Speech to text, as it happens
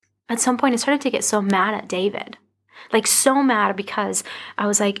at some point I started to get so mad at David. Like so mad because I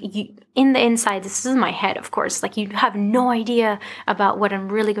was like, in the inside, this is my head, of course. Like you have no idea about what I'm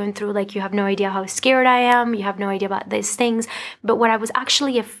really going through. Like you have no idea how scared I am. You have no idea about these things. But what I was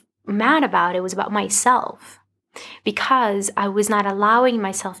actually mad about, it was about myself, because I was not allowing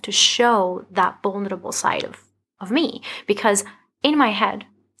myself to show that vulnerable side of me. Because in my head,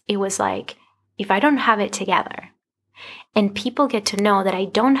 it was like, if I don't have it together and people get to know that I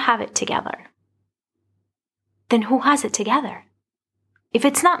don't have it together, then who has it together? If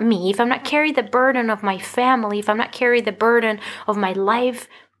it's not me, if I'm not carrying the burden of my family, if I'm not carrying the burden of my life,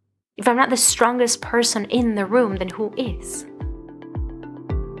 if I'm not the strongest person in the room, then who is?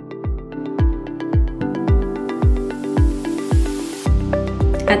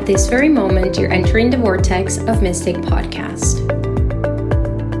 At this very moment, you're entering the vortex of Mystic Podcast.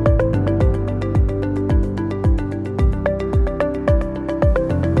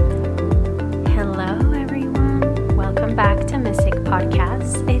 Hello, everyone. Welcome back to Mystic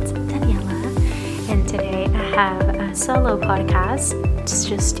Podcast. It's Daniela, and today I have a solo podcast. It's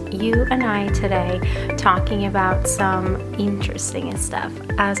just you and I today talking about some interesting stuff,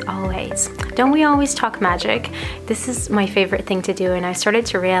 as always. Don't we always talk magic? This is my favorite thing to do, and I started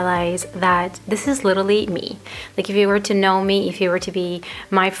to realize that this is literally me. Like if you were to know me, if you were to be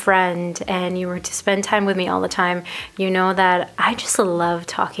my friend, and you were to spend time with me all the time, you know that I just love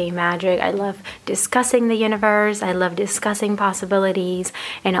talking magic. I love discussing the universe. I love discussing possibilities,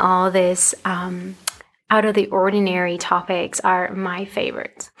 and all this out of the ordinary topics are my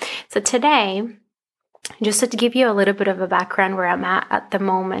favorites. So today, just to give you a little bit of a background where I'm at the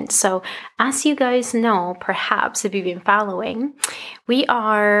moment. So as you guys know, perhaps if you've been following, we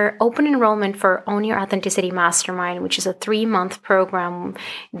are open enrollment for Own Your Authenticity Mastermind, which is a 3-month program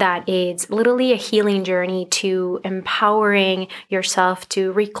that is literally a healing journey to empowering yourself,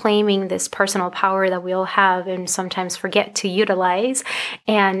 to reclaiming this personal power that we all have and sometimes forget to utilize,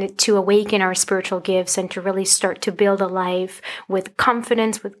 and to awaken our spiritual gifts and to really start to build a life with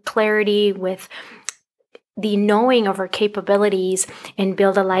confidence, with clarity, with the knowing of our capabilities, and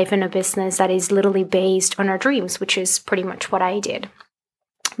build a life and a business that is literally based on our dreams, which is pretty much what I did.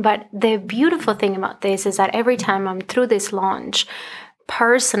 But the beautiful thing about this is that every time I'm through this launch,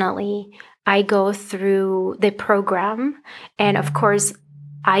 personally, I go through the program. And of course,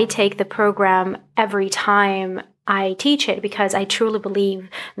 I take the program every time I teach it, because I truly believe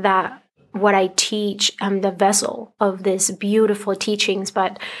that what I teach, I'm the vessel of these beautiful teachings,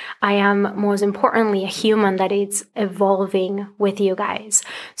 but I am most importantly a human that is evolving with you guys.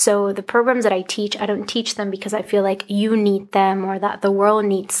 So the programs that I teach, I don't teach them because I feel like you need them or that the world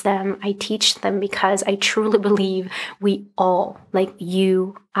needs them. I teach them because I truly believe we all, like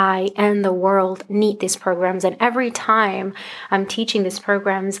you, I, and the world, need these programs. And every time I'm teaching these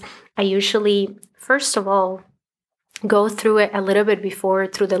programs, I usually, first of all, go through it a little bit before,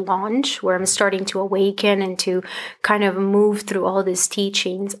 through the launch, where I'm starting to awaken and to kind of move through all these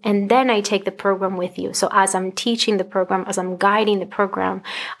teachings. And then I take the program with you. So as I'm teaching the program, as I'm guiding the program,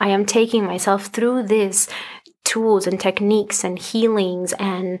 I am taking myself through these tools and techniques and healings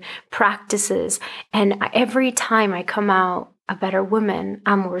and practices. And every time I come out a better woman,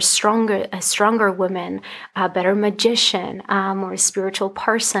 a stronger woman, a better magician, a more spiritual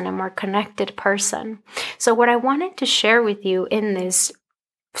person, a more connected person. So what I wanted to share with you in this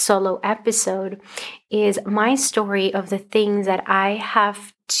solo episode is my story of the things that I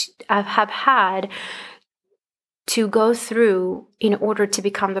have had to go through in order to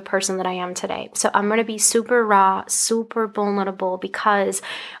become the person that I am today. So I'm going to be super raw, super vulnerable, because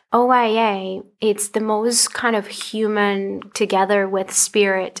OIA, it's the most kind of human together with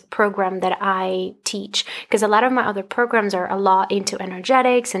spirit program that I teach. Because a lot of my other programs are a lot into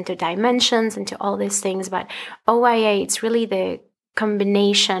energetics, into dimensions, into all these things. But OIA, it's really the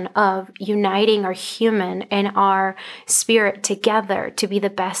combination of uniting our human and our spirit together to be the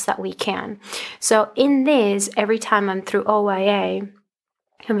best that we can. So in this, every time I'm through OIA,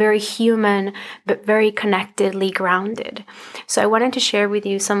 I'm very human, but very connectedly grounded. So I wanted to share with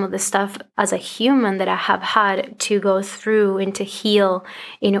you some of the stuff as a human that I have had to go through and to heal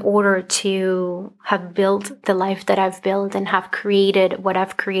in order to have built the life that I've built and have created what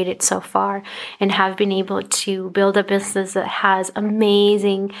I've created so far, and have been able to build a business that has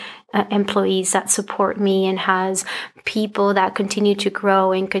amazing employees that support me, and has people that continue to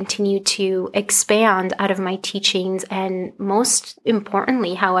grow and continue to expand out of my teachings, and most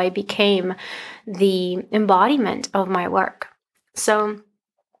importantly, how I became the embodiment of my work. So,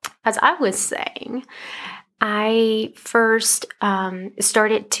 as I was saying, I first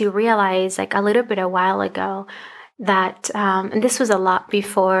started to realize, like a little bit a while ago, that, and this was a lot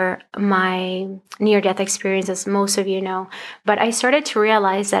before my near-death experience, as most of you know, but I started to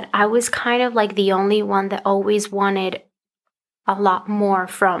realize that I was kind of like the only one that always wanted a lot more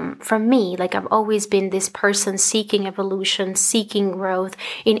from me. Like I've always been this person seeking evolution, seeking growth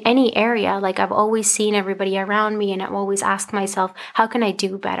in any area. Like I've always seen everybody around me, and I've always asked myself, how can I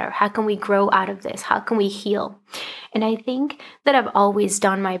do better? How can we grow out of this? How can we heal? And I think that I've always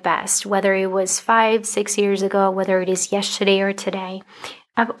done my best, whether it was 5-6 years ago, whether it is yesterday or today.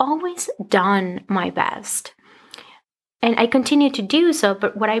 I've always done my best. And I continue to do so,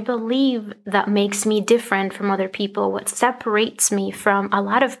 but what I believe that makes me different from other people, what separates me from a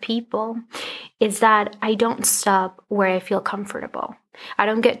lot of people, is that I don't stop where I feel comfortable. I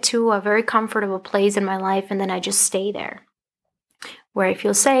don't get to a very comfortable place in my life and then I just stay there, where I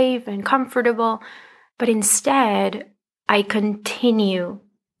feel safe and comfortable, but instead I continue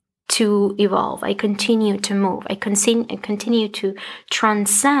to evolve. I continue to move. I continue to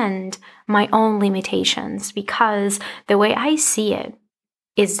transcend my own limitations, because the way I see it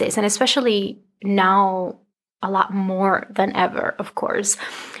is this, and especially now a lot more than ever, of course,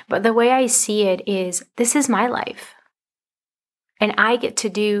 but the way I see it is, this is my life, and I get to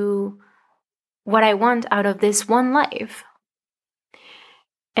do what I want out of this one life,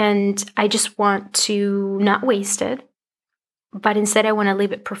 and I just want to not waste it, but instead I want to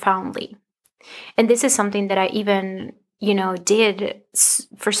live it profoundly. And this is something that I even, did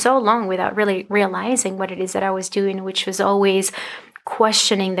for so long without really realizing what it is that I was doing, which was always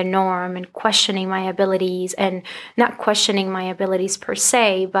questioning the norm and questioning my abilities, and not questioning my abilities per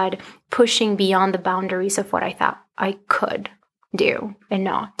se, but pushing beyond the boundaries of what I thought I could do and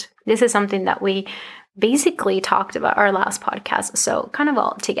not. This is something that we basically talked about our last podcast, so kind of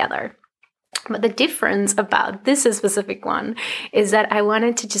all together. But the difference about this specific one is that I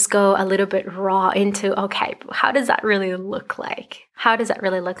wanted to just go a little bit raw into, okay, how does that really look like? How does that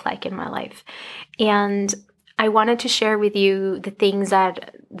really look like in my life? And I wanted to share with you the things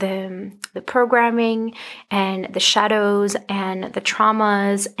that the programming and the shadows and the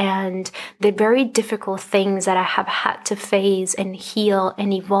traumas and the very difficult things that I have had to face and heal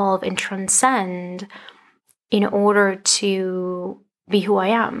and evolve and transcend in order to be who I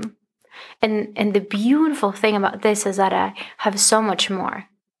am. And the beautiful thing about this is that I have so much more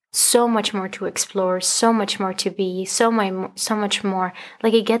to explore, so much more to be, so much more.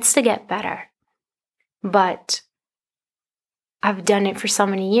 Like, it gets to get better. But I've done it for so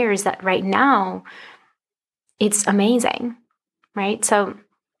many years that right now it's amazing, right? So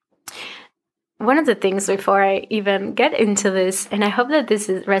one of the things before I even get into this, and I hope that this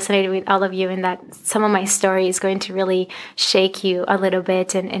is resonating with all of you, and that some of my story is going to really shake you a little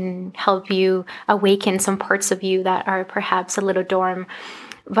bit and help you awaken some parts of you that are perhaps a little dorm.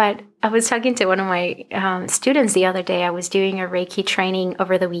 But I was talking to one of my students the other day. I was doing a Reiki training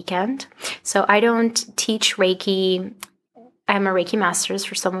over the weekend. So I don't teach Reiki. I'm a Reiki master's,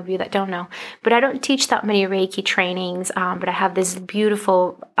 for some of you that don't know, but I don't teach that many Reiki trainings, but I have this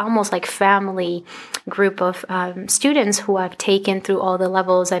beautiful, almost like family group of students who I've taken through all the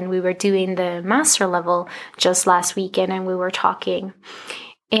levels, and we were doing the master level just last weekend, and we were talking,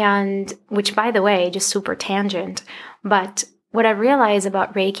 and which, by the way, just super tangent, but what I realized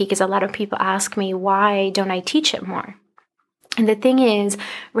about Reiki, because a lot of people ask me, why don't I teach it more? And the thing is,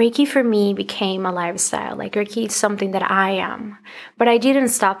 Reiki for me became a lifestyle. Like, Reiki is something that I am. But I didn't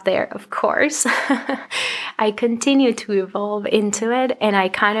stop there, of course. I continued to evolve into it, and I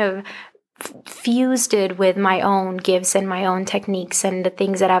kind of fused it with my own gifts and my own techniques and the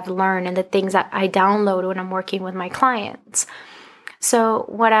things that I've learned and the things that I download when I'm working with my clients. So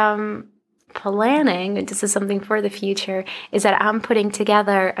what I'm planning, and this is something for the future, is that I'm putting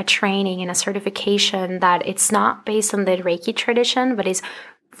together a training and a certification that it's not based on the Reiki tradition, but is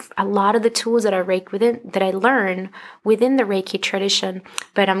a lot of the tools that I learn within the Reiki tradition,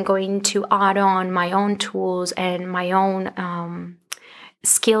 but I'm going to add on my own tools and my own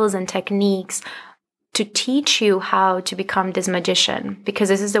skills and techniques to teach you how to become this magician, because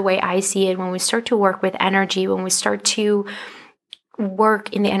this is the way I see it. When we start to work with energy, when we start to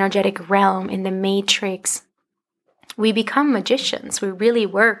work in the energetic realm, in the matrix, we become magicians. We really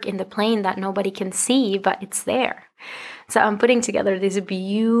work in the plane that nobody can see, but it's there. So I'm putting together this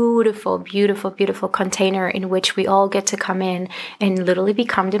beautiful, beautiful, beautiful container in which we all get to come in and literally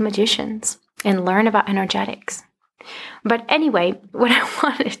become the magicians and learn about energetics. But anyway, what I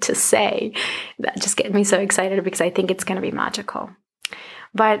wanted to say, that just gets me so excited because I think it's going to be magical.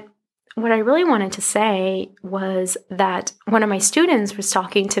 But what I really wanted to say was that one of my students was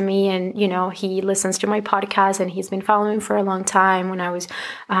talking to me, and, he listens to my podcast, and he's been following me for a long time when I was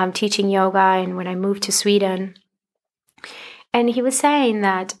teaching yoga and when I moved to Sweden. And he was saying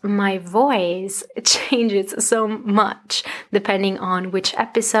that my voice changes so much depending on which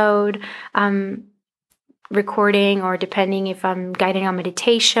episode I'm recording, or depending if I'm guiding a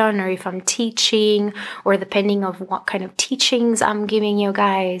meditation or if I'm teaching, or depending of what kind of teachings I'm giving you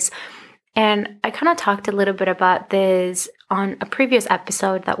guys. And I kind of talked a little bit about this on a previous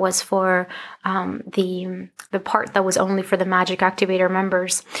episode that was for the part that was only for the Magic Activator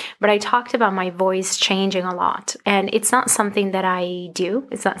members. But I talked about my voice changing a lot. And it's not something that I do.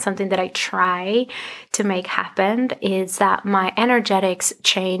 It's not something that I try to make happen. It's that my energetics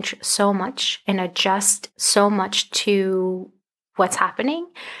change so much and adjust so much to what's happening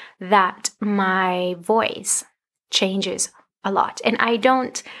that my voice changes a lot. And I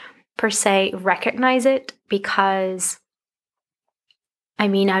don't per se recognize it, because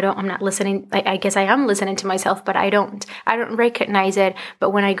I'm not listening. I guess I am listening to myself, but I don't recognize it.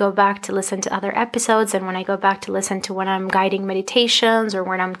 But when I go back to listen to other episodes, and when I go back to listen to when I'm guiding meditations or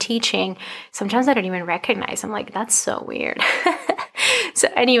when I'm teaching, sometimes I don't even recognize. I'm like, that's so weird. So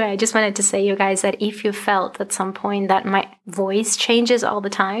anyway, I just wanted to say, you guys, that if you felt at some point that my voice changes all the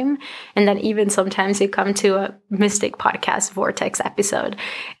time, and that even sometimes you come to a Mystic Podcast Vortex episode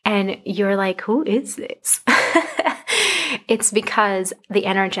and you're like, who is this? It's because the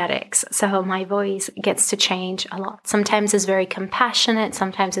energetics. So my voice gets to change a lot. Sometimes it's very compassionate.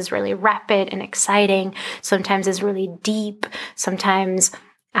 Sometimes it's really rapid and exciting. Sometimes it's really deep. Sometimes,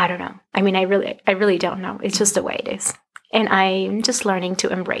 I don't know. I really don't know. It's just the way it is. And I'm just learning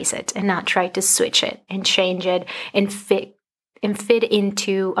to embrace it and not try to switch it and change it and fit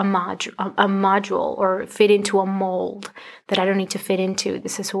into a module or fit into a mold that I don't need to fit into.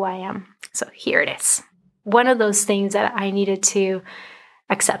 This is who I am. So here it is. One of those things that I needed to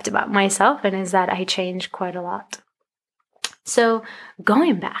accept about myself, and is that I change quite a lot. So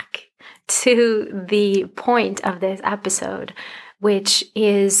going back to the point of this episode, which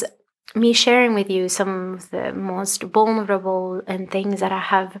is me sharing with you some of the most vulnerable and things that I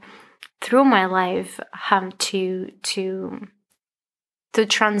have through my life to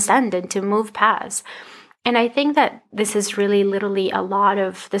transcend and to move past. And I think that this is really literally a lot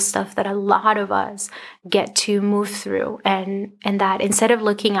of the stuff that a lot of us get to move through, and that instead of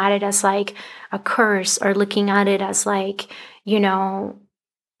looking at it as like a curse or looking at it as like,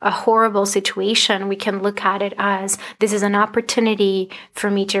 a horrible situation, we can look at it as this is an opportunity for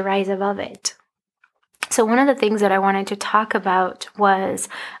me to rise above it. So one of the things that I wanted to talk about was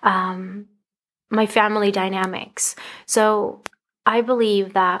my family dynamics. So I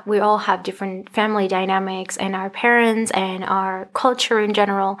believe that we all have different family dynamics, and our parents and our culture in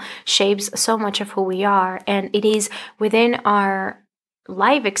general shapes so much of who we are. And it is within our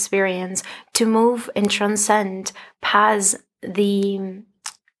life experience to move and transcend past the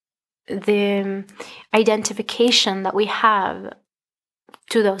identification that we have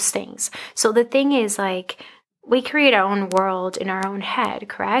to those things. So the thing is, like, we create our own world in our own head,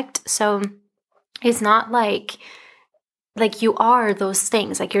 correct? So it's not like you are those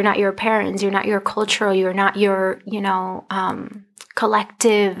things. Like, you're not your parents, you're not your culture, you're not your,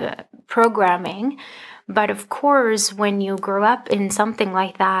 collective programming. But of course, when you grow up in something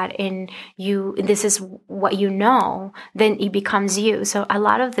like that and this is what you know, then it becomes you. So a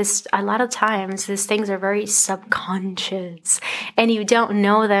lot of times these things are very subconscious and you don't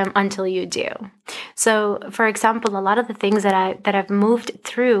know them until you do. So for example, a lot of the things that I've moved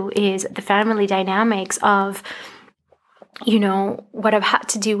through is the family dynamics of, what I've had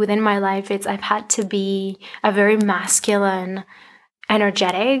to do within my life. I've had to be a very masculine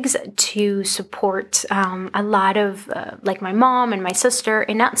energetics to support a lot of like my mom and my sister,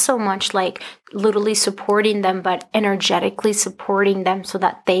 and not so much like literally supporting them, but energetically supporting them so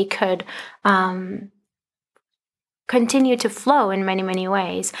that they could continue to flow in many, many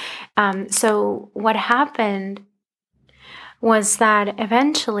ways. So what happened was that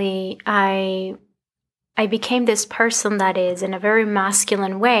eventually I became this person that is in a very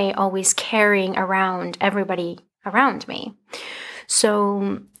masculine way, always carrying around everybody around me.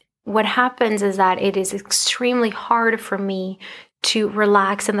 So what happens is that it is extremely hard for me to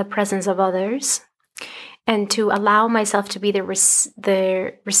relax in the presence of others and to allow myself to be the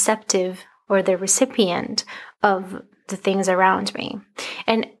receptive or the recipient of the things around me.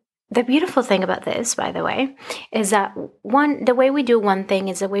 And the beautiful thing about this, by the way, is that the way we do one thing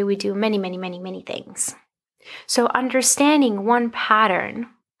is the way we do many, many, many, many things. So understanding one pattern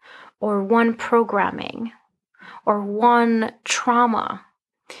or one programming or one trauma,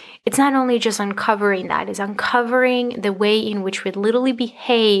 it's not only just uncovering that, it's uncovering the way in which we literally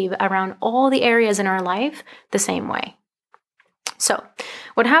behave around all the areas in our life the same way. So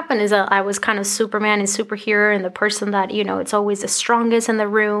what happened is that I was kind of Superman and superhero and the person that, it's always the strongest in the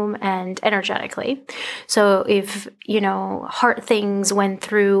room and energetically. So if, hard things went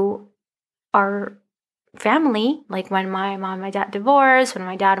through our family, like when my mom and my dad divorced, when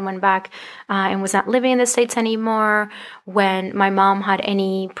my dad went back and was not living in the States anymore, when my mom had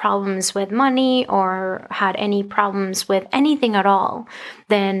any problems with money or had any problems with anything at all,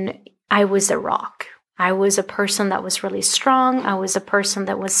 then I was the rock. I was a person that was really strong. I was a person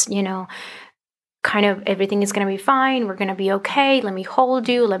that was, kind of everything is going to be fine. We're going to be okay. Let me hold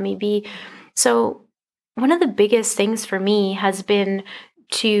you. Let me be. So one of the biggest things for me has been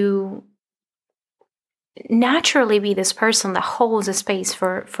to naturally be this person that holds a space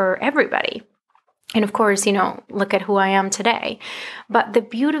for everybody. And of course, look at who I am today. But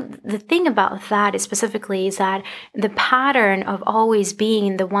the thing about that is specifically is that the pattern of always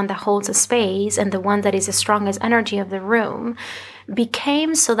being the one that holds a space and the one that is the strongest energy of the room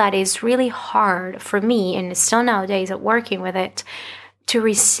became so that it's really hard for me, and still nowadays at working with it, to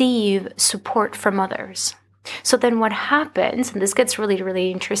receive support from others. So then what happens, and this gets really,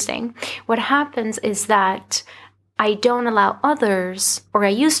 really interesting, what happens is that I don't allow others, or I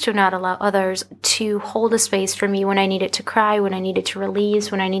used to not allow others to hold a space for me when I needed to cry, when I needed to release,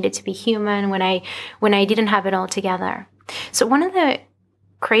 when I needed to be human, when I didn't have it all together. So one of the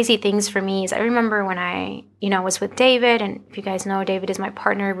crazy things for me is I remember when I was with David, and if you guys know, David is my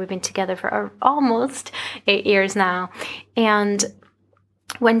partner. We've been together for almost 8 years now. And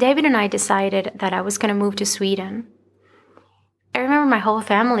when David and I decided that I was going to move to Sweden, I remember my whole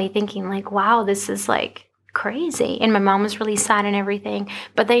family thinking like, wow, this is like crazy. And my mom was really sad and everything,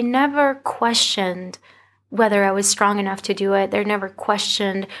 but they never questioned whether I was strong enough to do it. They never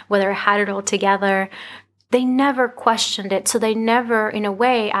questioned whether I had it all together. They never questioned it. So they never, in a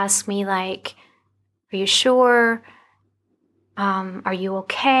way, asked me like, are you sure? Are you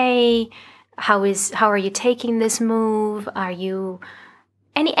okay? How are you taking this move? Are you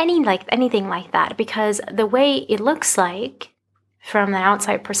anything like that? Because the way it looks like from the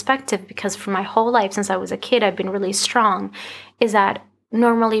outside perspective, because for my whole life since I was a kid, I've been really strong, is that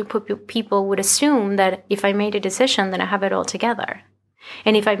normally people would assume that if I made a decision, then I have it all together.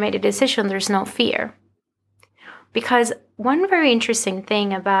 And if I made a decision, there's no fear. Because one very interesting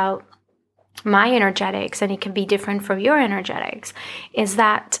thing about my energetics, and it can be different from your energetics, is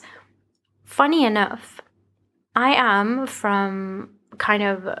that, funny enough, I am from kind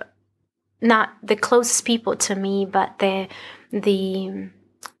of not the closest people to me, but the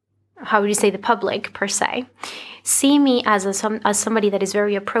how would you say, the public per se, see me as somebody that is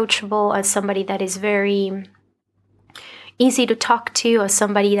very approachable, as somebody that is very easy to talk to, as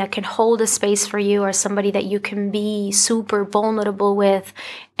somebody that can hold a space for you, or somebody that you can be super vulnerable with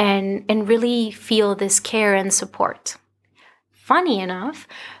and really feel this care and support. Funny enough,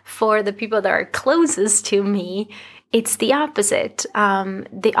 for the people that are closest to me, it's the opposite.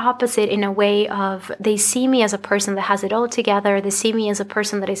 The opposite in a way of they see me as a person that has it all together. They see me as a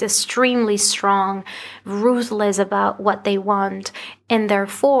person that is extremely strong, ruthless about what they want. And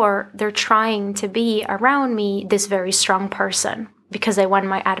therefore, they're trying to be around me this very strong person because they want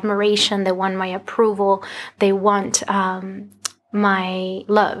my admiration. They want my approval. They want my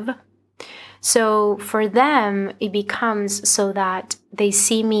love. So for them, it becomes so that they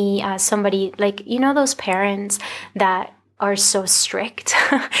see me as somebody like, those parents that are so strict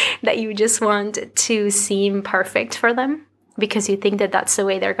that you just want to seem perfect for them because you think that that's the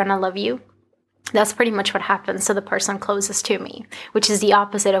way they're going to love you. That's pretty much what happens to the person closest to me, which is the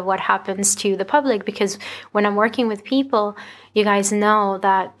opposite of what happens to the public. Because when I'm working with people, you guys know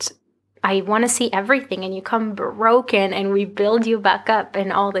that I want to see everything, and you come broken and we build you back up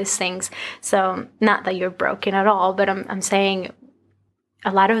and all these things. So not that you're broken at all, but I'm saying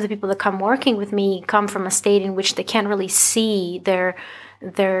a lot of the people that come working with me come from a state in which they can't really see their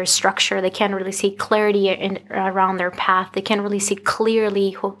structure. They can't really see clarity around their path. They can't really see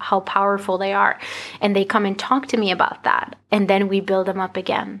clearly how powerful they are. And they come and talk to me about that. And then we build them up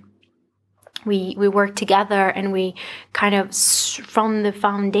again. We work together, and we kind of, from the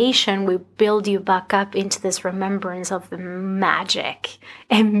foundation, we build you back up into this remembrance of the magic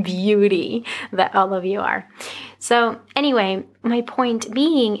and beauty that all of you are. So anyway, my point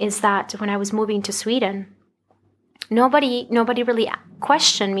being is that when I was moving to Sweden, nobody really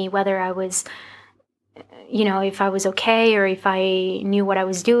questioned me whether I was, if I was okay or if I knew what I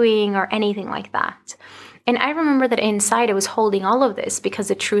was doing or anything like that. And I remember that inside I was holding all of this because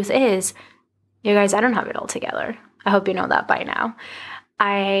the truth is, you guys, I don't have it all together. I hope you know that by now.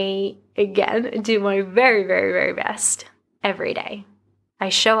 I, again, do my very, very, very best every day. I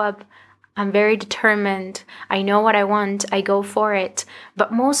show up I'm very determined. I know what I want. I go for it.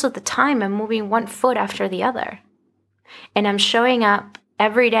 But most of the time, I'm moving one foot after the other. And I'm showing up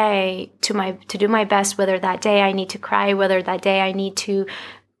every day to do my best, whether that day I need to cry, whether that day I need to,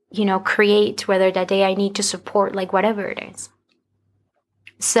 create, whether that day I need to support, like whatever it is.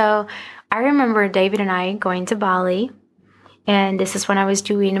 So I remember David and I going to Bali, and this is when I was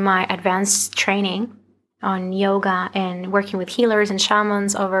doing my advanced training on yoga and working with healers and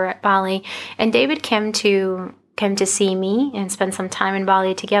shamans over at Bali. And David came to see me and spend some time in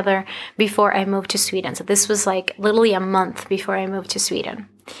Bali together before I moved to Sweden. So this was like literally a month before I moved to Sweden.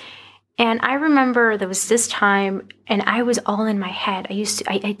 And I remember there was this time and I was all in my head.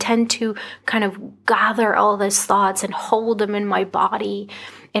 I tend to kind of gather all these thoughts and hold them in my body.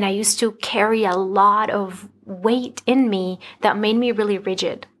 And I used to carry a lot of weight in me that made me really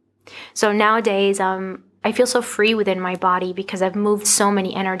rigid. So nowadays, I feel so free within my body because I've moved so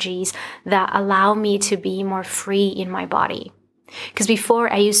many energies that allow me to be more free in my body. Because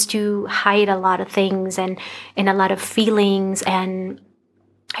before I used to hide a lot of things and a lot of feelings, and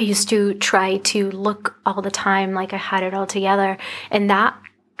I used to try to look all the time like I had it all together. And that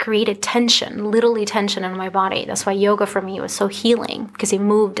created tension, literally tension in my body. That's why yoga for me was so healing, because it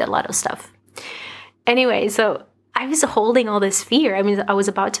moved a lot of stuff. Anyway, so I was holding all this fear. I mean, I was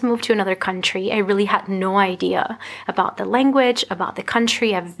about to move to another country. I really had no idea about the language, about the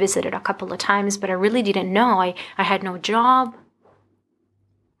country. I've visited a couple of times, but I really didn't know. I had no job.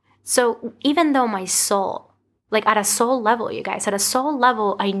 So even though my soul, like at a soul level, you guys, at a soul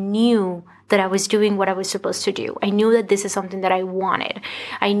level, I knew that I was doing what I was supposed to do. I knew that this is something that I wanted.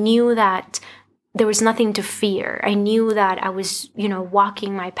 I knew that there was nothing to fear. I knew that I was,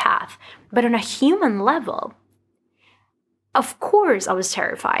 walking my path. But on a human level, of course I was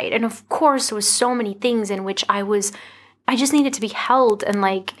terrified. And of course there was so many things in which I just needed to be held and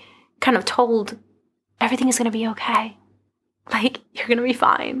like kind of told everything is going to be okay. Like, you're going to be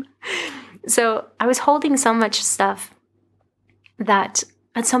fine. So I was holding so much stuff that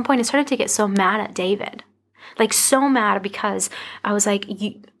at some point I started to get so mad at David. Like so mad because I was like,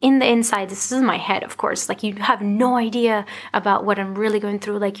 in the inside, this is my head, of course. Like, you have no idea about what I'm really going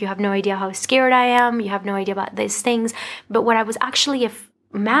through. Like, you have no idea how scared I am. You have no idea about these things. But what I was actually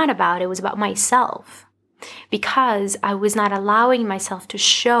mad about, it was about myself, because I was not allowing myself to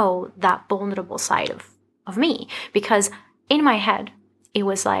show that vulnerable side of me. Because in my head, it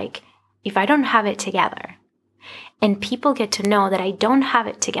was like, if I don't have it together and people get to know that I don't have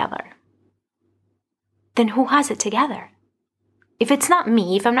it together, then who has it together? If it's not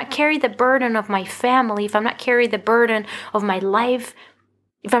me, if I'm not carrying the burden of my family, if I'm not carrying the burden of my life,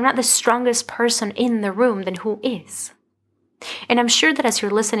 if I'm not the strongest person in the room, then who is? And I'm sure that as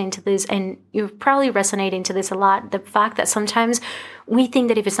you're listening to this, and you're probably resonating to this a lot, the fact that sometimes we think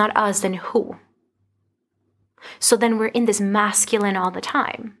that if it's not us, then who? So then we're in this masculine all the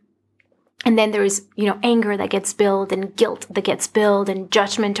time. And then there's, anger that gets built, and guilt that gets built, and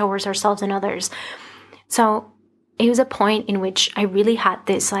judgment towards ourselves and others. So it was a point in which I really had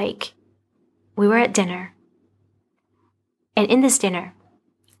this, like, we were at dinner. And in this dinner,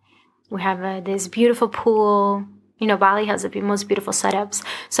 we have this beautiful pool. Bali has the most beautiful setups.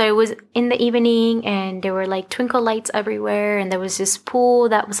 So it was in the evening, and there were like twinkle lights everywhere. And there was this pool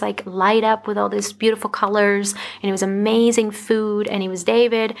that was like light up with all these beautiful colors. And it was amazing food. And it was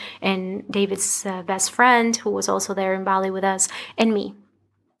David and David's best friend, who was also there in Bali with us, and me.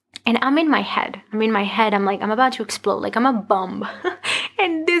 And I'm in my head. I'm like, I'm about to explode. Like, I'm a bomb.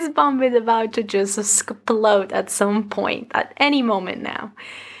 And this bomb is about to just explode at some point, at any moment now.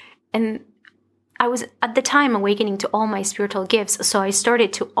 And I was at the time awakening to all my spiritual gifts. So I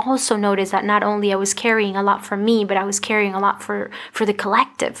started to also notice that not only I was carrying a lot for me, but I was carrying a lot for the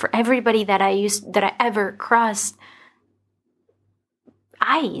collective, for everybody that I ever crossed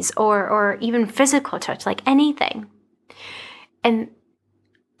eyes or even physical touch, like anything. And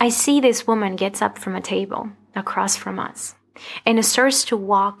I see this woman gets up from a table across from us and starts to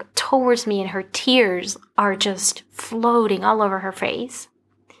walk towards me, and her tears are just floating all over her face.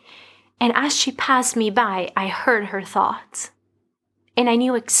 And as she passed me by, I heard her thoughts, and I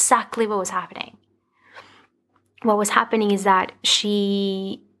knew exactly what was happening. What was happening is that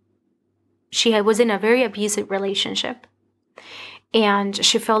she was in a very abusive relationship, and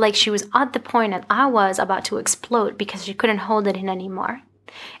she felt like she was at the point that I was about to explode because she couldn't hold it in anymore.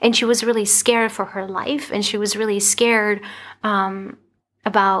 And she was really scared for her life, and she was really scared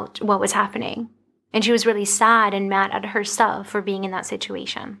about what was happening. And she was really sad and mad at herself for being in that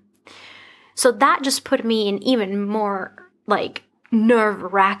situation. So that just put me in even more like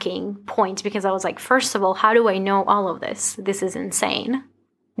nerve-wracking point, because I was like, first of all, how do I know all of this? This is insane.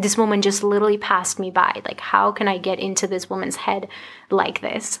 This woman just literally passed me by. Like, how can I get into this woman's head like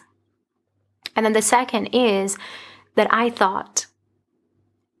this? And then the second is that I thought,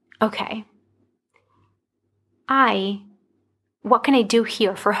 okay, what can I do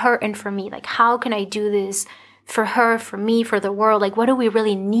here for her and for me? Like, how can I do this for her, for me, for the world? Like, what do we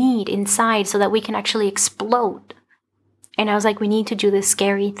really need inside so that we can actually explode? And I was like, we need to do this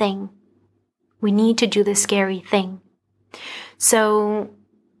scary thing. We need to do this scary thing. So,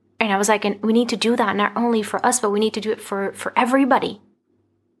 and I was like, and we need to do that not only for us, but we need to do it for everybody.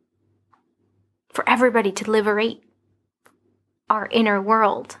 For everybody, to liberate our inner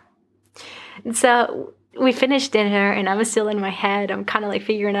world. And so we finished dinner and I was still in my head. I'm kind of like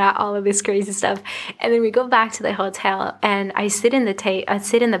figuring out all of this crazy stuff. And then we go back to the hotel and I sit in the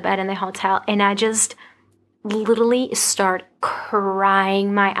bed in the hotel and I just literally start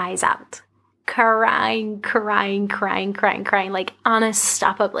crying my eyes out. Crying, like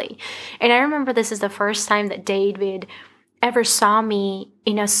unstoppably. And I remember this is the first time that David ever saw me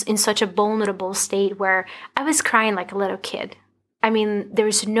in such a vulnerable state where I was crying like a little kid. I mean, there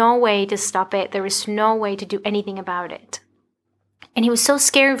was no way to stop it. There was no way to do anything about it. And he was so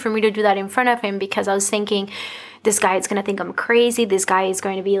scary for me to do that in front of him because I was thinking, this guy is going to think I'm crazy. This guy is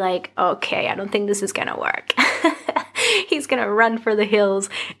going to be like, okay, I don't think this is going to work. He's going to run for the hills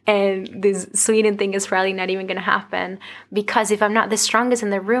and this Sweden thing is probably not even going to happen because if I'm not the strongest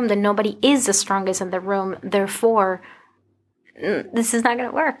in the room, then nobody is the strongest in the room. Therefore, this is not going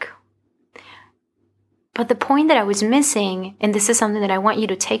to work. But the point that I was missing, and this is something that I want you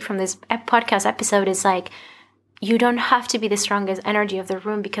to take from this podcast episode, is like, you don't have to be the strongest energy of the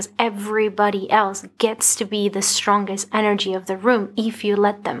room because everybody else gets to be the strongest energy of the room if you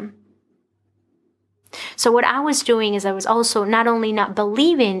let them. So what I was doing is I was also not only not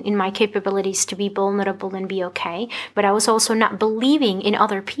believing in my capabilities to be vulnerable and be okay, but I was also not believing in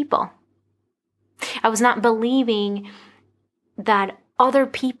other people. I was not believing that other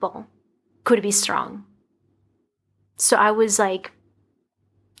people could be strong. So I was like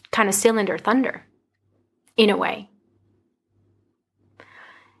kind of stealing their thunder in a way.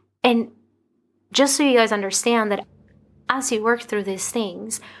 And just so you guys understand that as you work through these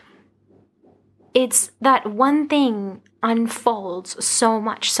things, it's that one thing unfolds so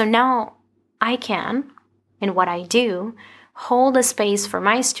much. So now I can, in what I do, hold a space for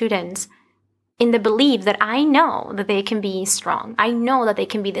my students in the belief that I know that they can be strong. I know that they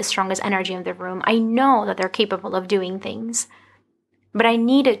can be the strongest energy in the room. I know that they're capable of doing things. But I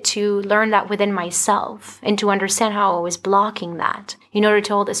needed to learn that within myself and to understand how I was blocking that in order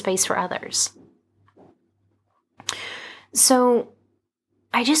to hold a space for others. So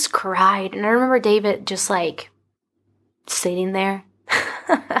I just cried. And I remember David just like sitting there,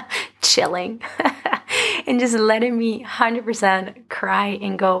 chilling, and just letting me 100% cry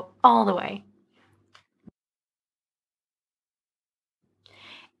and go all the way.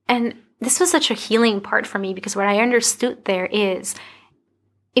 And this was such a healing part for me because what I understood there is,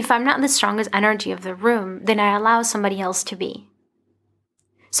 if I'm not the strongest energy of the room, then I allow somebody else to be.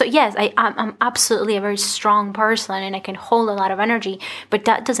 So yes, I'm absolutely a very strong person and I can hold a lot of energy, but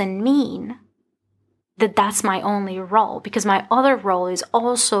that doesn't mean that that's my only role, because my other role is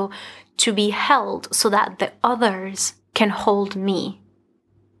also to be held so that the others can hold me.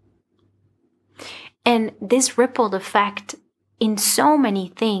 And this rippled effect in so many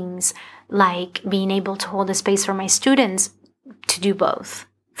things, like being able to hold a space for my students to do both,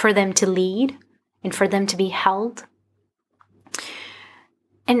 for them to lead and for them to be held.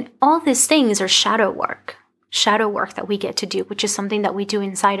 And all these things are shadow work that we get to do, which is something that we do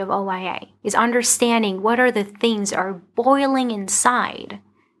inside of OIA, is understanding what are the things that are boiling inside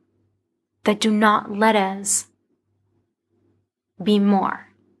that do not let us be more,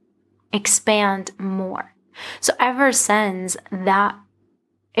 expand more. So ever since that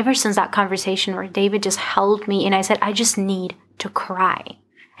conversation where David just held me and I said, I just need to cry.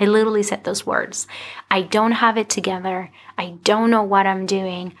 I literally said those words. I don't have it together. I don't know what I'm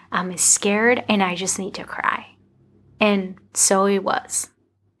doing. I'm scared and I just need to cry. And so it was.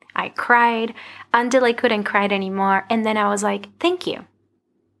 I cried until I couldn't cry anymore. And then I was like, thank you.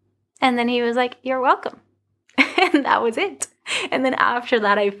 And then he was like, you're welcome. And that was it. And then after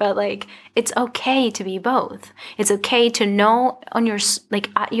that, I felt like it's okay to be both. It's okay to know on your, like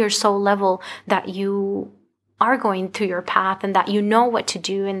at your soul level, that you are going through your path and that you know what to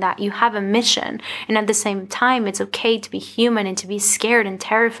do and that you have a mission. And at the same time, it's okay to be human and to be scared and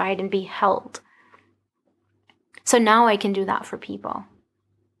terrified and be held. So now I can do that for people.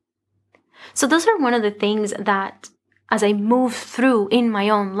 So those are one of the things that as I move through in my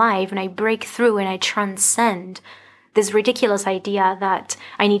own life and I break through and I transcend this ridiculous idea that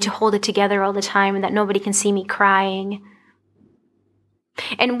I need to hold it together all the time and that nobody can see me crying.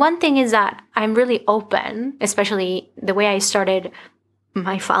 And one thing is that I'm really open, especially the way I started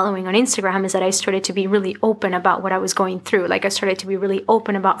my following on Instagram is that I started to be really open about what I was going through. Like I started to be really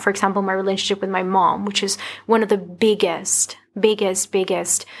open about, for example, my relationship with my mom, which is one of the biggest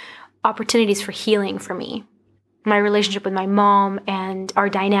opportunities for healing for me. My relationship with my mom and our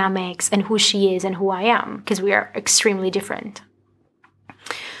dynamics and who she is and who I am, because we are extremely different.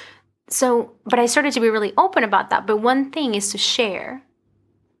 So, but I started to be really open about that. But one thing is to share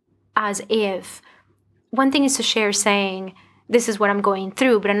saying, this is what I'm going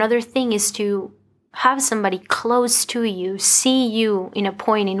through. But another thing is to have somebody close to you see you in a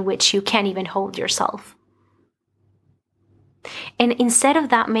point in which you can't even hold yourself. And instead of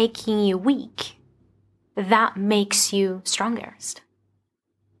that making you weak, that makes you strongest.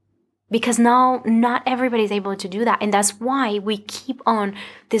 Because now not everybody's able to do that. And that's why we keep on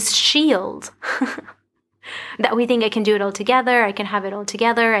this shield that we think I can do it all together. I can have it all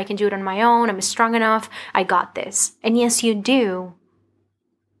together. I can do it on my own. I'm strong enough. I got this. And yes, you do.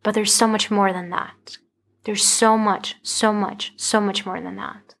 But there's so much more than that. There's so much more than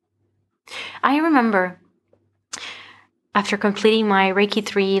that. I remember after completing my Reiki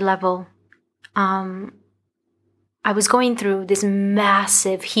 3 level, I was going through this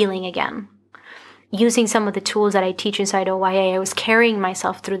massive healing again. Using some of the tools that I teach inside OYA, I was carrying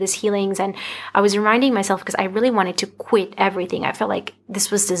myself through these healings, and I was reminding myself, because I really wanted to quit everything. I felt like this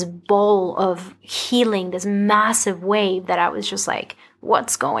was this bowl of healing, this massive wave that I was just like,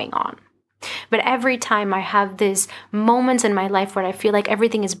 what's going on? But every time I have these moments in my life where I feel like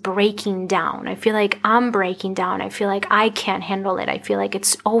everything is breaking down, I feel like I'm breaking down, I feel like I can't handle it, I feel like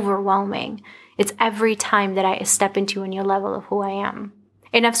it's overwhelming. It's every time that I step into a new level of who I am.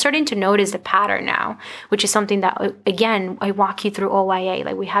 And I'm starting to notice the pattern now, which is something that, again, I walk you through OYA.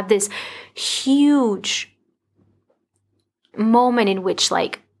 Like we have this huge moment in which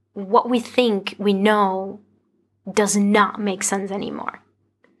like what we think we know does not make sense anymore.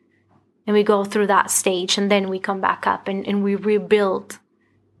 And we go through that stage and then we come back up and we rebuild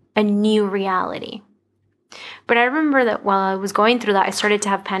a new reality. But I remember that while I was going through that, I started to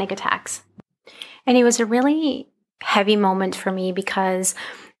have panic attacks. And it was a really heavy moment for me because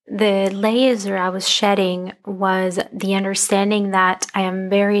the layer I was shedding was the understanding that I am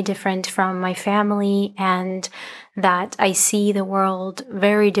very different from my family and that I see the world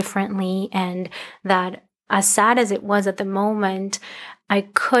very differently, and that as sad as it was at the moment, I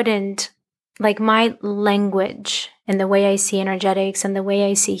couldn't, like my language and the way I see energetics and the way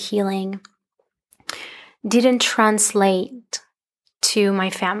I see healing didn't translate to my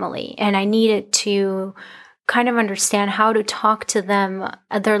family. And I needed to kind of understand how to talk to them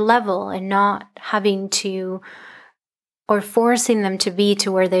at their level and not having to, or forcing them to be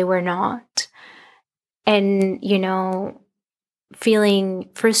to where they were not. And, feeling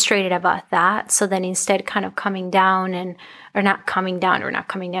frustrated about that. So then instead kind of coming down or not coming down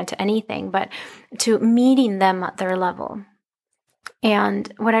to anything, but to meeting them at their level.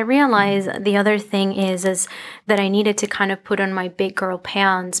 And what I realized, the other thing is that I needed to kind of put on my big girl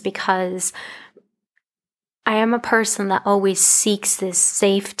pants, because I am a person that always seeks this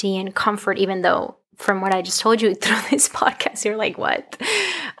safety and comfort, even though from what I just told you through this podcast, you're like, what?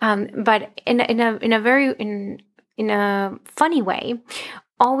 But in a funny way,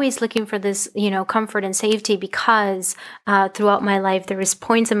 always looking for this, comfort and safety, because throughout my life, there was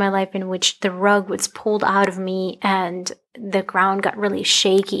points in my life in which the rug was pulled out of me and the ground got really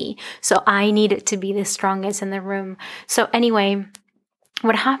shaky. So I needed to be the strongest in the room. So anyway,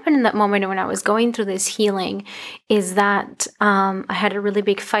 what happened in that moment when I was going through this healing is that I had a really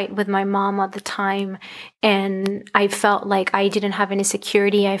big fight with my mom at the time, and I felt like I didn't have any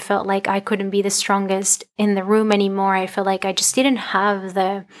security. I felt like I couldn't be the strongest in the room anymore. I felt like I just didn't have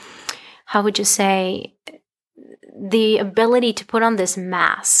the ability to put on this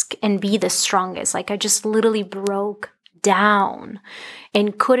mask and be the strongest. Like I just literally broke down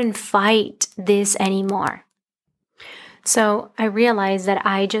and couldn't fight this anymore. So I realized that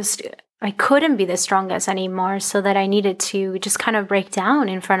I couldn't be the strongest anymore, so that I needed to just kind of break down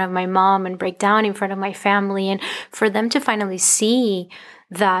in front of my mom and break down in front of my family, and for them to finally see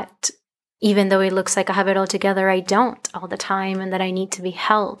that even though it looks like I have it all together, I don't all the time, and that I need to be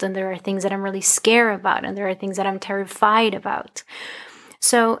held, and there are things that I'm really scared about, and there are things that I'm terrified about.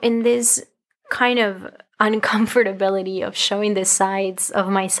 So in this kind of uncomfortability of showing the sides of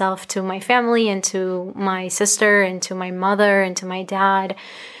myself to my family and to my sister and to my mother and to my dad,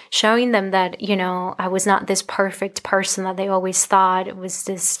 showing them that, I was not this perfect person that they always thought. It was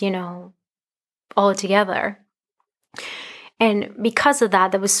this, all together. And because of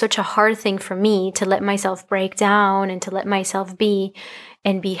that was such a hard thing for me to let myself break down and to let myself be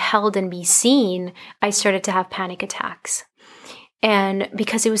and be held and be seen. I started to have panic attacks. And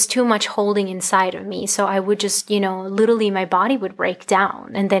because it was too much holding inside of me. So I would just, literally my body would break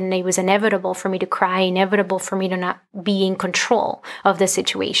down. And then it was inevitable for me to cry, inevitable for me to not be in control of the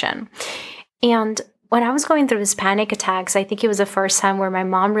situation. And when I was going through these panic attacks, I think it was the first time where my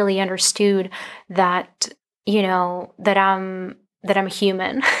mom really understood that, that I'm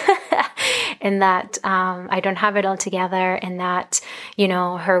human and that I don't have it all together, and that,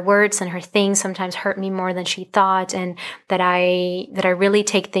 her words and her things sometimes hurt me more than she thought, and that I really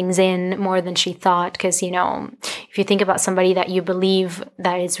take things in more than she thought. Because, if you think about somebody that you believe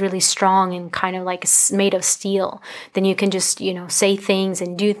that is really strong and kind of like made of steel, then you can just, say things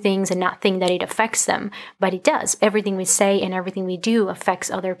and do things and not think that it affects them. But it does. Everything we say and everything we do affects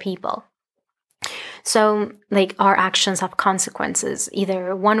other people. So like our actions have consequences,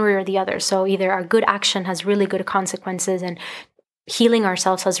 either one way or the other. So either our good action has really good consequences and healing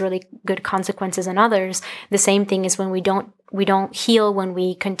ourselves has really good consequences on others. The same thing is when we don't heal, when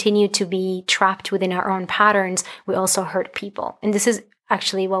we continue to be trapped within our own patterns, we also hurt people. And this is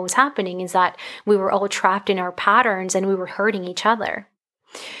actually what was happening, is that we were all trapped in our patterns and we were hurting each other.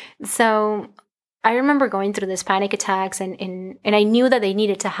 So I remember going through these panic attacks and I knew that they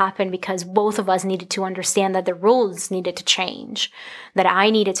needed to happen because both of us needed to understand that the rules needed to change, that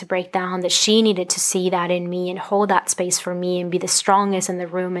I needed to break down, that she needed to see that in me and hold that space for me and be the strongest in the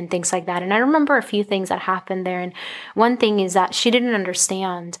room and things like that. And I remember a few things that happened there. And one thing is that she didn't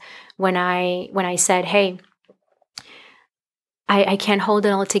understand when I said, hey, I can't hold it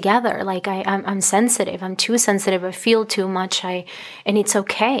all together. Like I'm sensitive. I'm too sensitive. I feel too much. And it's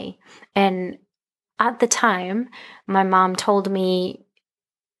okay. And at the time, my mom told me,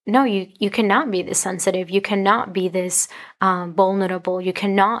 no, you cannot be this sensitive. You cannot be this vulnerable. You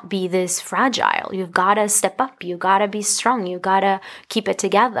cannot be this fragile. You've got to step up. You got to be strong. You got to keep it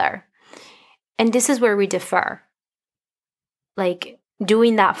together. And this is where we differ. Like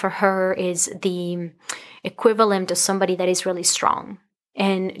doing that for her is the equivalent of somebody that is really strong.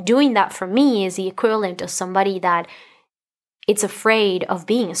 And doing that for me is the equivalent of somebody that it's afraid of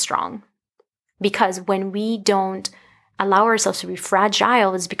being strong. Because when we don't allow ourselves to be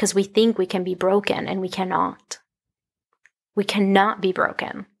fragile, it's because we think we can be broken, and we cannot. We cannot be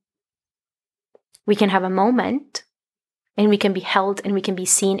broken. We can have a moment, and we can be held, and we can be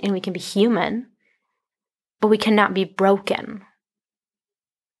seen, and we can be human, but we cannot be broken.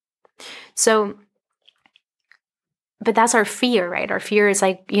 So, but that's our fear, right? Our fear is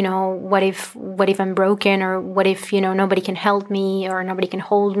like, what if I'm broken, or what if, nobody can help me, or nobody can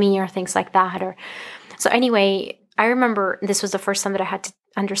hold me, or things like that. So anyway, I remember this was the first time that I had to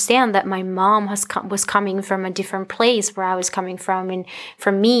understand that my mom was coming from a different place where I was coming from. And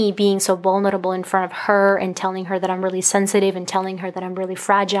for me, being so vulnerable in front of her and telling her that I'm really sensitive and telling her that I'm really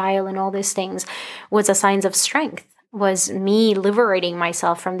fragile and all these things was a sign of strength, was me liberating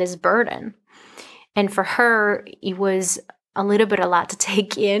myself from this burden. And for her, it was a little bit a lot to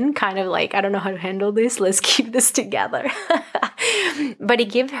take in, kind of like, I don't know how to handle this. Let's keep this together. But it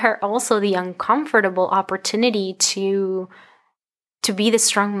gave her also the uncomfortable opportunity to be the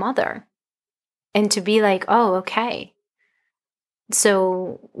strong mother and to be like, oh, okay,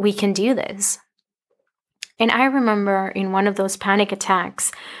 so we can do this. And I remember in one of those panic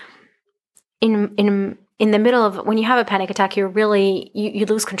attacks, in the middle of, when you have a panic attack, you're really, you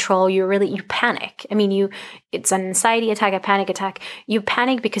lose control. You panic. I mean, it's an anxiety attack, a panic attack. You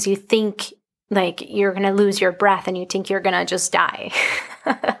panic because you think like you're going to lose your breath and you think you're going to just die.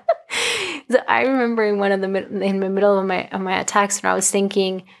 So I remember in the middle of my attacks, when I was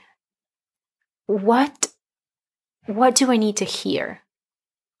thinking, what do I need to hear?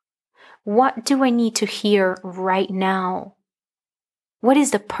 What do I need to hear right now? What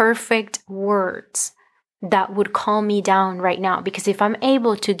is the perfect words that would calm me down right now? Because if I'm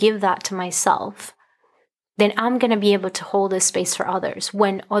able to give that to myself, then I'm going to be able to hold this space for others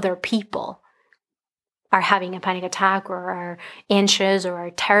when other people are having a panic attack, or are anxious, or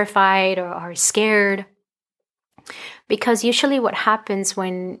are terrified, or are scared. Because usually what happens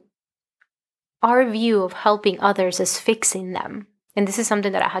when our view of helping others is fixing them. And this is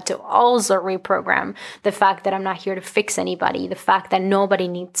something that I had to also reprogram, the fact that I'm not here to fix anybody, the fact that nobody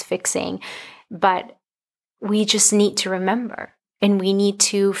needs fixing, but we just need to remember, and we need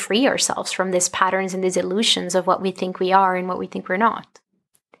to free ourselves from these patterns and these illusions of what we think we are and what we think we're not.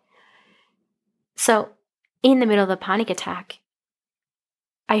 So in the middle of the panic attack,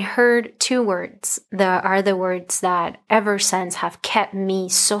 I heard two words that are the words that ever since have kept me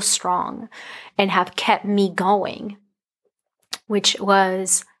so strong and have kept me going. which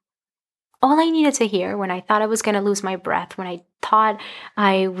was all I needed to hear when I thought I was going to lose my breath, when I thought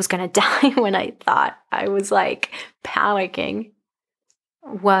I was going to die, when I thought I was like panicking,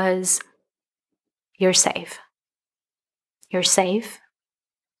 was, you're safe. You're safe.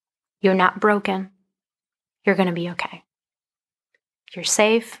 You're not broken. You're going to be okay. You're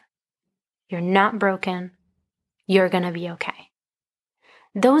safe. You're not broken. You're going to be okay.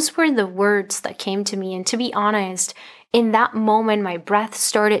 Those were the words that came to me. And to be honest, in that moment, my breath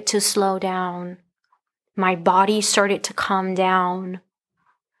started to slow down. My body started to calm down.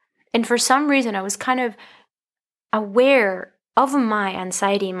 And for some reason, I was kind of aware of my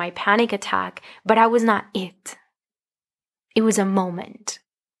anxiety and my panic attack, but I was not it. It was a moment.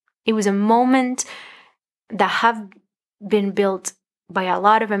 It was a moment that have been built by a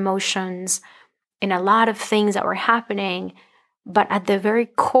lot of emotions and a lot of things that were happening. But at the very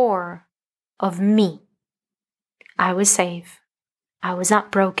core of me, I was safe, I was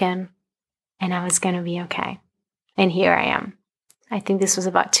not broken, and I was going to be okay. And here I am. I think this was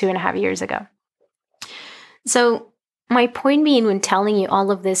about 2.5 years ago. So my point being when telling you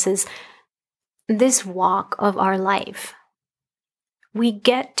all of this is this walk of our life. We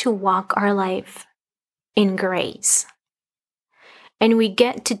get to walk our life in grace. And we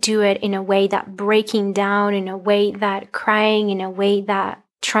get to do it in a way that breaking down, in a way that crying, in a way that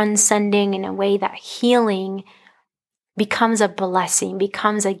transcending, in a way that healing becomes a blessing,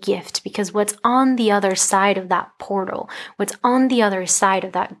 becomes a gift. Because what's on the other side of that portal, what's on the other side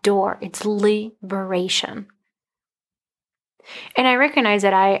of that door, it's liberation. And I recognize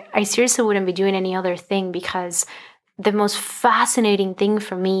that I seriously wouldn't be doing any other thing, because the most fascinating thing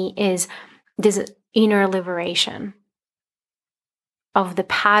for me is this inner liberation of the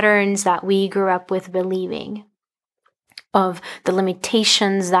patterns that we grew up with believing, of the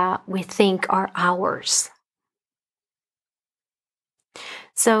limitations that we think are ours.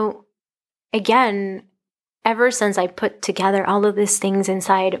 So again, ever since I put together all of these things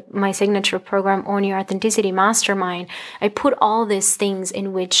inside my signature program, Own Your Authenticity Mastermind, I put all these things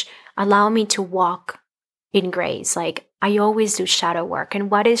in which allow me to walk in grace. Like, I always do shadow work.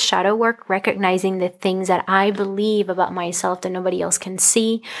 And what is shadow work? Recognizing the things that I believe about myself that nobody else can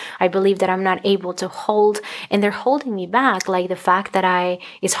see. I believe that I'm not able to hold, and they're holding me back. Like the fact that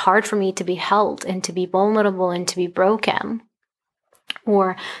it's hard for me to be held and to be vulnerable and to be broken.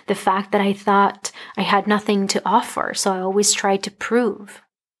 Or the fact that I thought I had nothing to offer. So I always tried to prove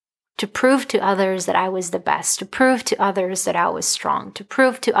to others that I was the best, to prove to others that I was strong, to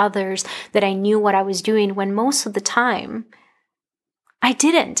prove to others that I knew what I was doing, when most of the time I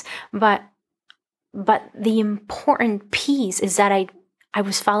didn't. But the important piece is that I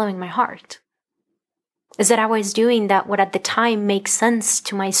was following my heart, is that I was doing that what at the time makes sense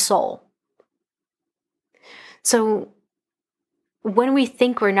to my soul. So when we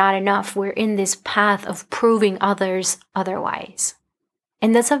think we're not enough, we're in this path of proving others otherwise.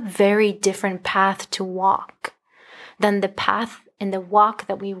 And that's a very different path to walk than the path and the walk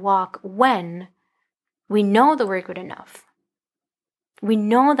that we walk when we know that we're good enough. We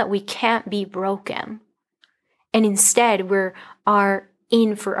know that we can't be broken. And instead, we are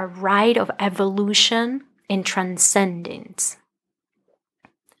in for a ride of evolution and transcendence.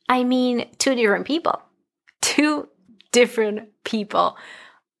 I mean, two different people.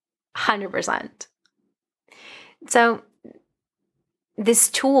 100%. So these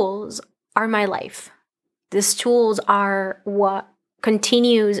tools are my life. These tools are what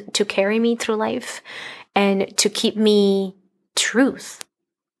continues to carry me through life and to keep me truth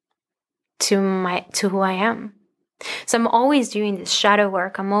to who I am. So I'm always doing this shadow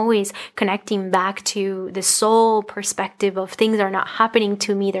work. I'm always connecting back to the soul perspective of things are not happening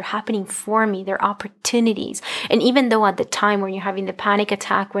to me. They're happening for me. They're opportunities. And even though at the time when you're having the panic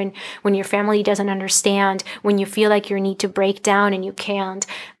attack, when your family doesn't understand, when you feel like you need to break down and you can't,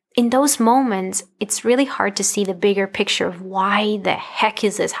 in those moments, it's really hard to see the bigger picture of why the heck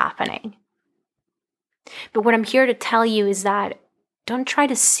is this happening. But what I'm here to tell you is that don't try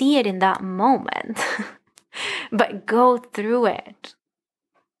to see it in that moment. But go through it.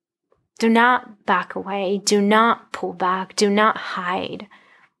 Do not back away. Do not pull back. Do not hide.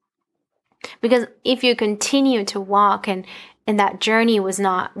 Because if you continue to walk and that journey was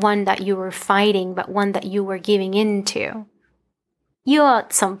not one that you were fighting, but one that you were giving into, you'll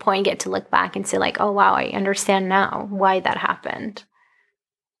at some point get to look back and say like, oh wow, I understand now why that happened.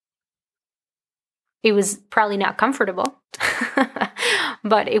 It was probably not comfortable,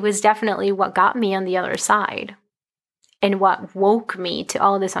 but it was definitely what got me on the other side and what woke me to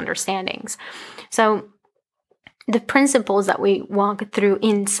all these understandings. So the principles that we walk through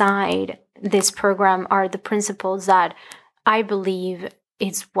inside this program are the principles that I believe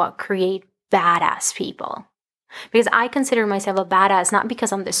it's what create badass people. Because I consider myself a badass, not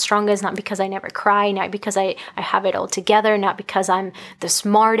because I'm the strongest, not because I never cry, not because I have it all together, not because I'm the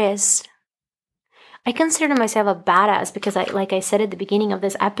smartest. I consider myself a badass because like I said at the beginning of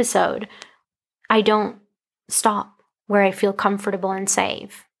this episode, I don't stop where I feel comfortable and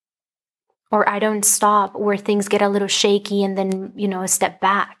safe. Or I don't stop where things get a little shaky and then, step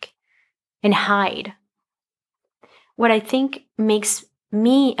back and hide. What I think makes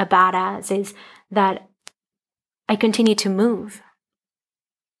me a badass is that I continue to move.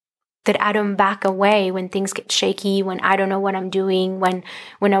 That I don't back away when things get shaky, when I don't know what I'm doing, when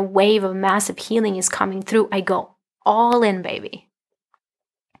a wave of massive healing is coming through, I go all in, baby.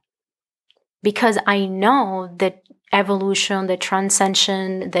 Because I know the evolution, the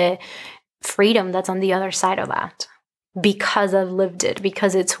transcension, the freedom that's on the other side of that. Because I've lived it,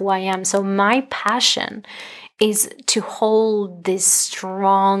 because it's who I am. So my passion is to hold this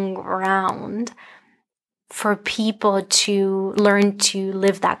strong ground for people to learn to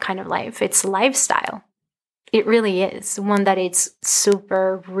live that kind of life. It's a lifestyle. It really is one that it's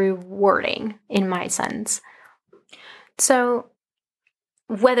super rewarding in my sense. So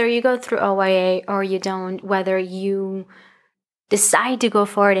whether you go through OYA or you don't, whether you decide to go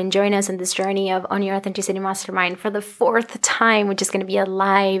forward and join us in this journey of On Your Authenticity Mastermind for the 4th time, which is going to be a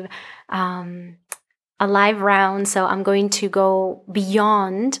live round. So I'm going to go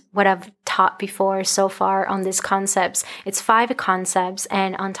beyond what I've taught before so far on these concepts. It's 5 concepts.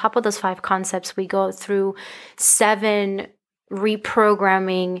 And on top of those 5 concepts, we go through 7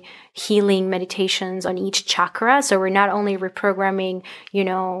 reprogramming healing meditations on each chakra. So we're not only reprogramming,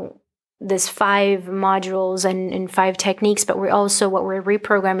 this 5 modules and 5 techniques, but what we're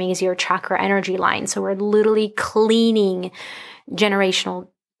reprogramming is your chakra energy line. So we're literally cleaning generational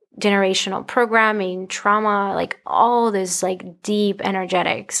programming, trauma, like all this like deep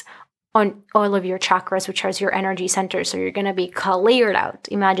energetics on all of your chakras, which are your energy centers. So you're going to be cleared out.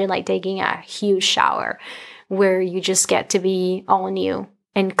 Imagine like taking a huge shower where you just get to be all new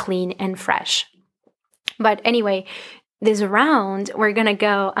and clean and fresh. But anyway, this round, I'm going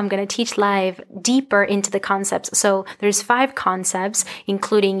to teach live deeper into the concepts. So there's 5 concepts,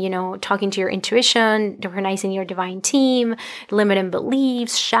 including, talking to your intuition, recognizing your divine team, limiting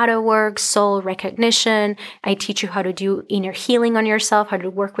beliefs, shadow work, soul recognition. I teach you how to do inner healing on yourself, how to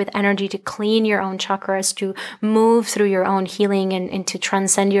work with energy to clean your own chakras, to move through your own healing and to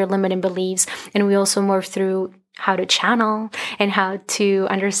transcend your limiting beliefs. And we also move through how to channel and how to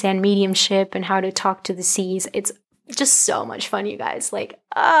understand mediumship and how to talk to the seas. It's just so much fun, you guys.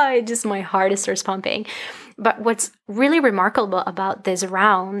 My heart starts pumping. But what's really remarkable about this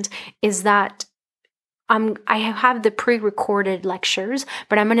round is that I have the pre-recorded lectures,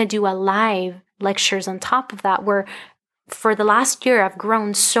 but I'm going to do a live lectures on top of that, where for the last year, I've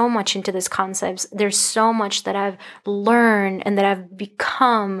grown so much into these concepts. There's so much that I've learned and that I've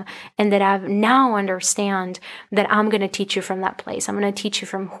become and that I've now understand that I'm going to teach you from that place. I'm going to teach you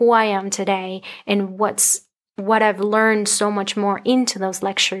from who I am today and what I've learned so much more into those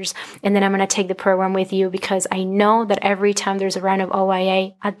lectures. And then I'm going to take the program with you, because I know that every time there's a round of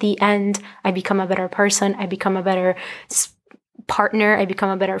OYA, at the end, I become a better person. I become a better partner. I become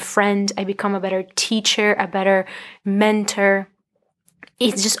a better friend. I become a better teacher, a better mentor.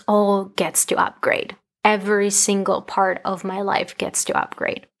 It just all gets to upgrade. Every single part of my life gets to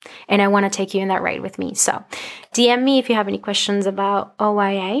upgrade. And I want to take you in that ride with me. So DM me if you have any questions about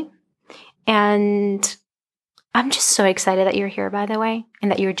OYA. And I'm just so excited that you're here, by the way, and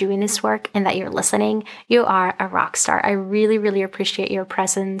that you're doing this work and that you're listening. You are a rock star. I really, really appreciate your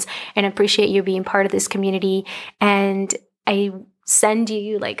presence and appreciate you being part of this community. And I send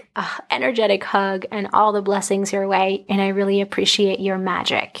you like an energetic hug and all the blessings your way. And I really appreciate your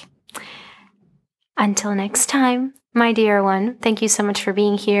magic. Until next time, my dear one, thank you so much for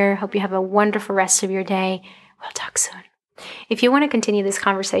being here. Hope you have a wonderful rest of your day. We'll talk soon. If you want to continue this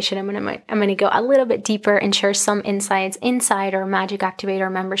conversation, I'm going to go a little bit deeper and share some insights inside our Magic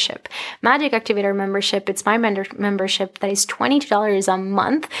Activator membership. Magic Activator membership, it's my membership that is $22 a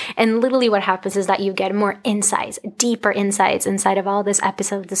month. And literally what happens is that you get more insights, deeper insights inside of all this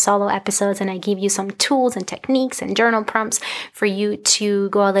episode, the solo episodes. And I give you some tools and techniques and journal prompts for you to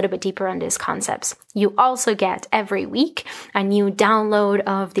go a little bit deeper on these concepts. You also get every week a new download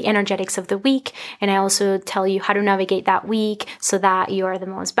of the energetics of the week. And I also tell you how to navigate that week so that you are the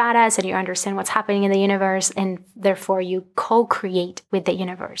most badass and you understand what's happening in the universe, and therefore you co-create with the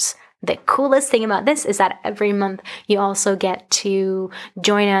universe. The coolest thing about this is that every month you also get to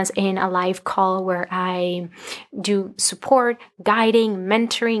join us in a live call where I do support, guiding,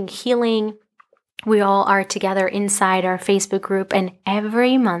 mentoring, healing, We all are together inside our Facebook group, and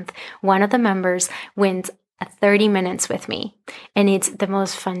every month, one of the members wins 30 minutes with me. And it's the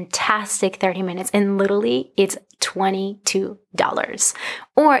most fantastic 30 minutes. And literally, it's $22.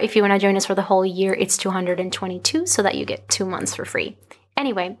 Or if you want to join us for the whole year, it's $222 so that you get 2 months for free.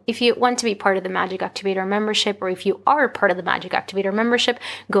 Anyway, if you want to be part of the Magic Activator membership, or if you are part of the Magic Activator membership,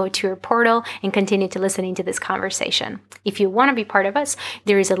 go to your portal and continue to listening to this conversation. If you want to be part of us,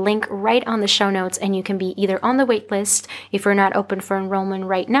 there is a link right on the show notes, and you can be either on the wait list if we're not open for enrollment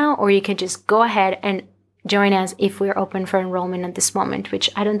right now, or you can just go ahead and join us if we're open for enrollment at this moment,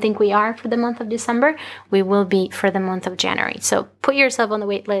 which I don't think we are for the month of December. We will be for the month of January. So put yourself on the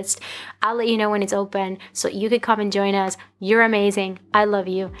wait list. I'll let you know when it's open so you can come and join us. You're amazing. I love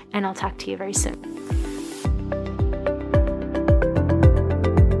you, and I'll talk to you very soon.